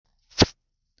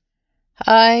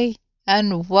Hi,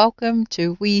 and welcome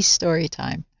to Wee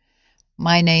Storytime.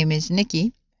 My name is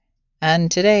Nikki, and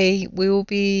today we will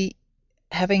be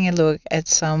having a look at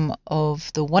some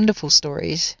of the wonderful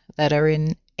stories that are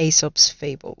in Aesop's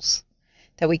Fables,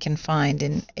 that we can find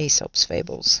in Aesop's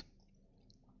Fables.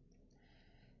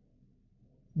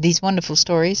 These wonderful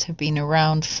stories have been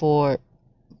around for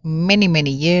many,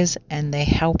 many years, and they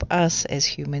help us as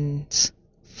humans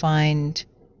find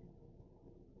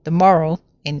the moral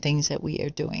in things that we are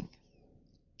doing.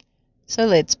 So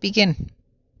let's begin.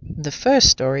 The first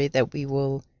story that we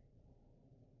will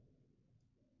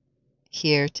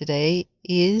hear today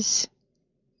is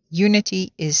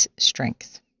Unity is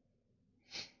Strength.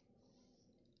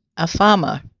 A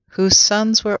farmer whose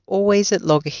sons were always at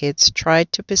loggerheads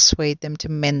tried to persuade them to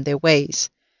mend their ways,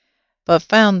 but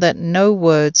found that no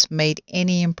words made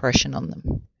any impression on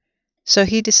them. So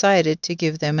he decided to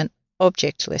give them an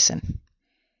object lesson.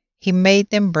 He made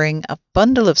them bring a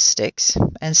bundle of sticks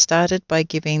and started by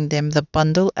giving them the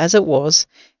bundle as it was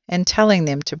and telling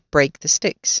them to break the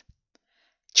sticks.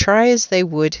 Try as they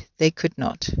would, they could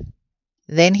not.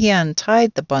 Then he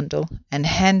untied the bundle and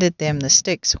handed them the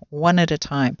sticks one at a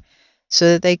time,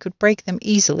 so that they could break them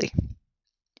easily.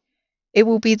 "It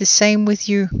will be the same with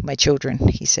you, my children,"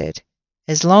 he said.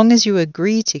 "As long as you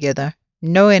agree together,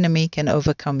 no enemy can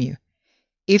overcome you.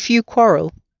 If you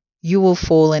quarrel, you will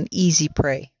fall an easy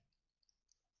prey."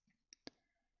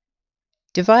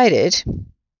 Divided,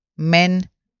 men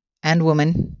and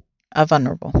women are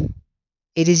vulnerable.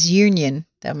 It is union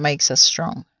that makes us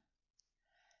strong.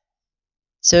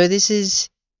 So this is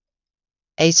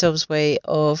Aesop's way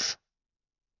of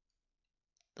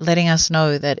letting us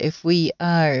know that if we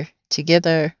are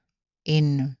together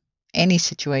in any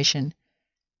situation,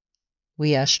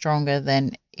 we are stronger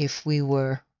than if we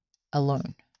were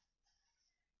alone.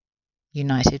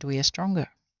 United, we are stronger.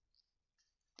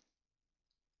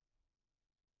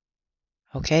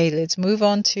 Okay, let's move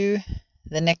on to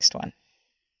the next one,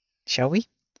 shall we?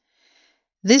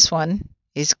 This one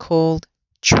is called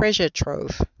Treasure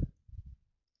Trove.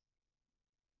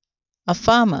 A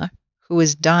farmer who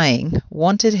was dying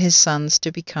wanted his sons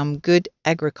to become good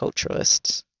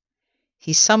agriculturalists.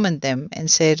 He summoned them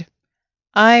and said,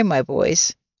 "I, my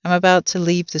boys, am about to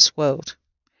leave this world.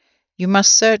 You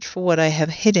must search for what I have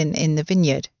hidden in the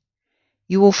vineyard.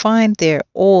 You will find there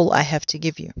all I have to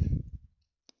give you."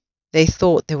 They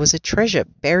thought there was a treasure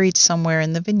buried somewhere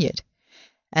in the vineyard,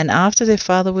 and after their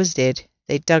father was dead,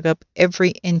 they dug up every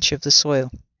inch of the soil.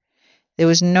 There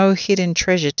was no hidden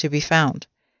treasure to be found,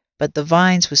 but the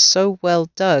vines were so well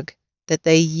dug that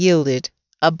they yielded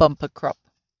a bumper crop.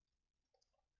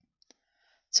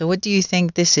 So what do you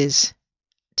think this is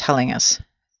telling us?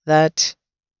 That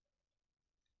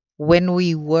when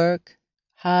we work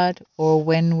hard, or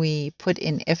when we put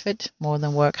in effort, more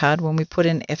than work hard, when we put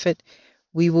in effort,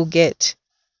 we will get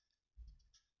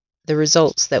the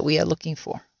results that we are looking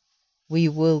for. We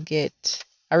will get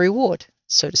a reward,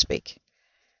 so to speak.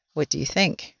 What do you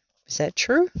think? Is that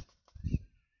true?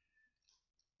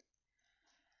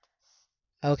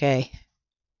 Okay,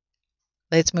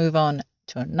 let's move on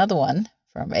to another one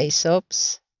from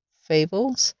Aesop's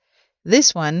Fables.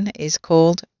 This one is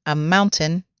called A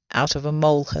Mountain Out of a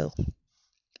Molehill.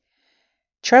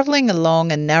 Traveling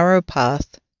along a narrow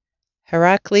path,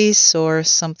 Heracles saw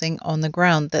something on the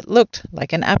ground that looked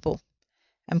like an apple,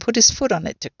 and put his foot on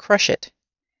it to crush it.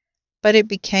 But it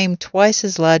became twice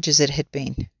as large as it had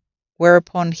been,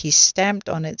 whereupon he stamped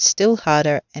on it still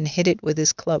harder and hit it with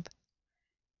his club.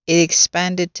 It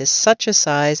expanded to such a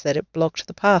size that it blocked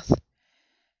the path.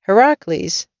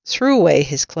 Heracles threw away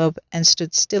his club and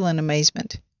stood still in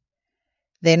amazement.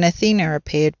 Then Athena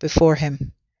appeared before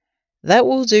him. "That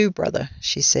will do, brother,"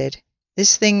 she said.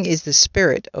 "This thing is the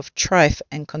spirit of strife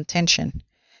and contention.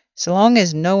 So long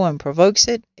as no one provokes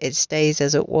it, it stays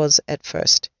as it was at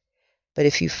first. But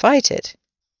if you fight it,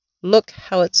 look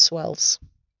how it swells."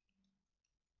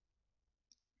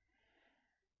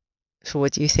 So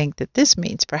what do you think that this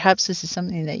means? Perhaps this is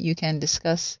something that you can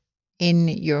discuss in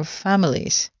your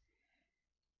families.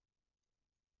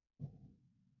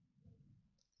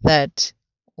 That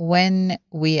when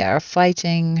we are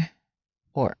fighting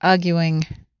or arguing,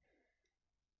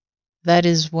 that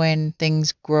is when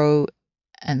things grow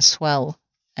and swell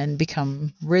and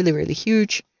become really, really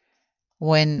huge,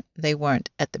 when they weren't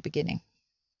at the beginning.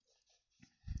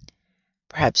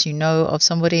 Perhaps you know of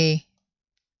somebody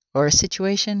or a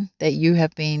situation that you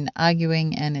have been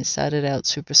arguing and it started out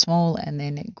super small and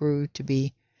then it grew to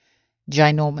be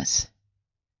ginormous.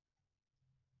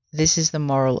 This is the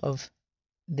moral of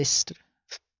this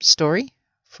story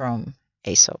from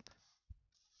Aesop.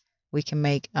 we can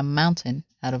make a mountain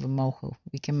out of a molehill.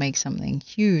 We can make something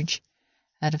huge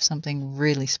out of something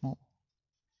really small.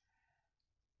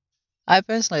 I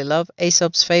personally love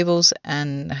Aesop's Fables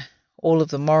and all of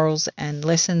the morals and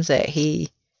lessons that he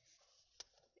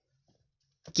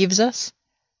gives us.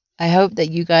 I hope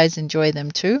that you guys enjoy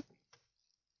them too.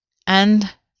 And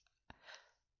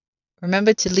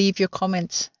remember to leave your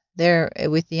comments there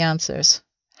with the answers.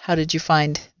 How did you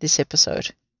find this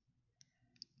episode?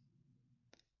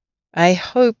 I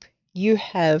hope you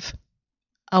have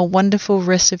a wonderful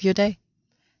rest of your day.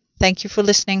 Thank you for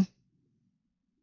listening.